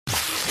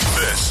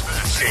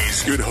This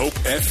is Good Hope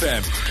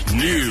FM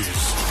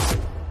News.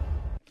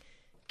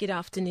 Good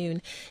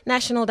afternoon.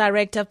 National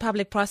Director of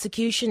Public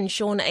Prosecution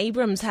Shaun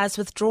has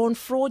withdrawn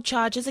fraud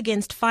charges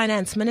against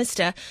Finance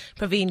Minister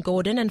Pravin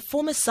Gordhan and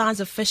former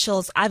SARS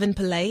officials Ivan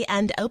Pillay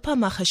and Oupa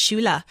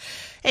Magashula.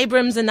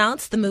 Abrams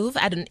announced the move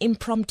at an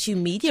impromptu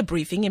media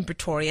briefing in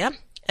Pretoria.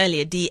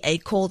 Earlier, DA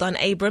called on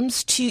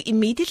Abrams to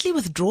immediately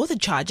withdraw the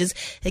charges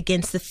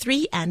against the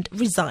three and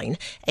resign.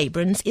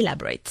 Abrams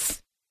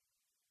elaborates.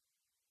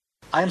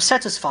 I am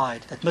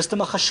satisfied that Mr.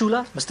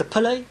 Magashula, Mr.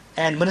 Pillay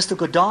and Minister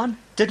Gordhan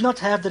did not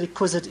have the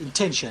requisite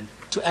intention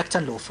to act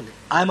unlawfully.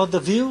 I am of the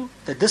view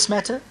that this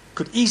matter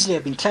could easily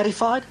have been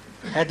clarified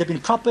had there been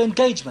proper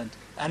engagement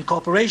and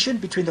cooperation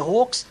between the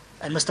Hawks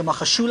and Mr.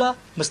 Magashula,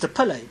 Mr.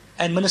 Pillay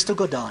and Minister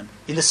Gordhan.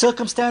 In the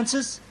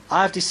circumstances,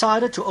 I have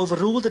decided to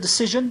overrule the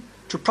decision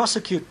to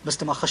prosecute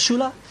Mr.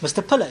 Magashula,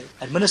 Mr. Pillay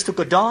and Minister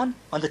Gordhan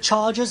on the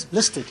charges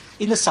listed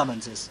in the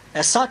summonses.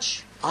 As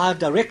such, I have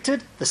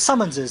directed the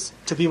summonses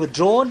to be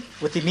withdrawn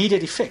with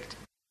immediate effect.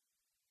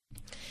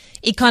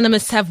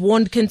 Economists have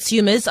warned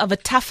consumers of a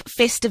tough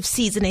festive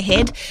season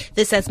ahead.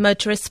 This as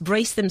motorists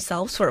brace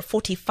themselves for a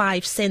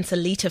 45 cents a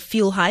litre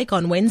fuel hike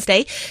on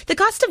Wednesday. The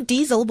cost of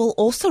diesel will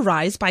also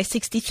rise by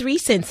 63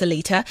 cents a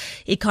litre.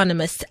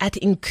 Economist at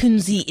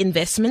Inkunzi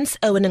Investments,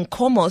 Owen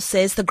Nkomo,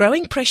 says the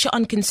growing pressure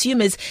on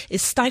consumers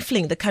is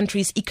stifling the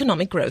country's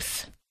economic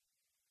growth.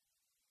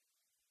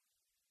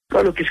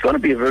 Well, look, it's going to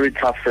be a very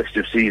tough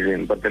festive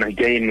season, but then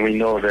again, we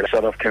know that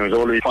South Africans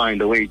always find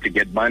a way to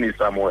get money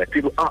somewhere.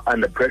 People are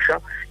under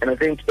pressure, and I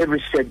think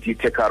every cent you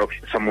take out of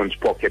someone's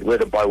pocket,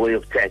 whether by way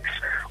of tax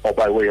or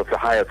by way of a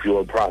higher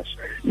fuel price,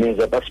 means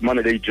that that's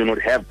money they do not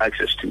have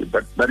access to,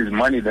 but that is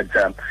money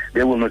that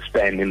they will not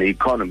spend in the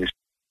economy.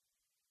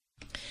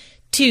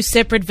 Two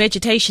separate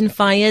vegetation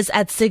fires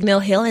at Signal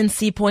Hill and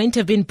Sea Point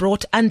have been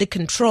brought under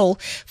control.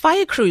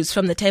 Fire crews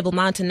from the Table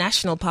Mountain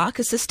National Park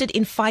assisted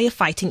in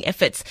firefighting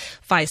efforts.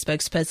 Fire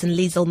spokesperson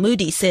Liesl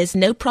Moody says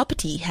no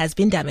property has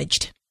been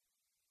damaged.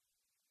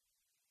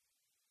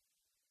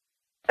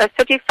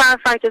 30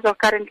 firefighters are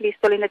currently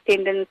still in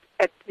attendance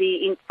at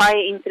the fire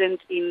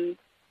incident in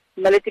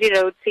Military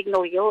Road,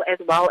 Signal Hill, as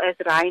well as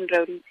Ryan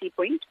Road in Sea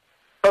Point.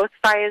 Both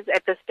fires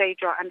at this stage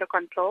are under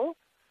control,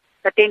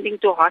 attending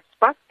to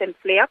hotspots and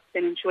flare-ups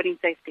and ensuring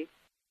safety.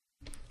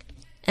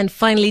 And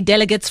finally,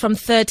 delegates from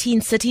 13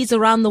 cities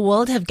around the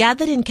world have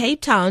gathered in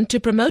Cape Town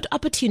to promote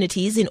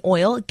opportunities in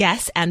oil,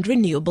 gas and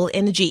renewable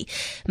energy.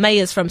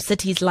 Mayors from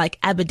cities like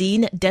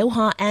Aberdeen,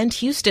 Doha and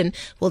Houston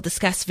will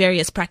discuss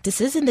various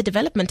practices in the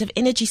development of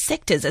energy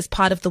sectors as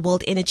part of the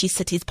World Energy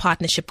Cities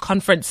Partnership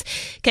Conference.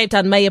 Cape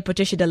Town Mayor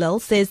Patricia de Lille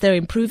says they're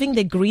improving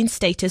their green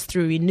status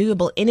through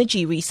renewable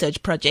energy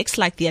research projects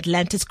like the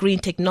Atlantis Green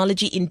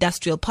Technology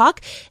Industrial Park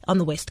on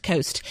the West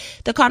Coast.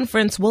 The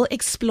conference will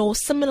explore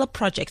similar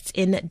projects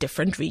in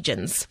different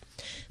regions.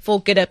 For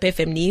Good Hope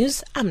FM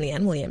News, I'm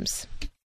Leanne Williams.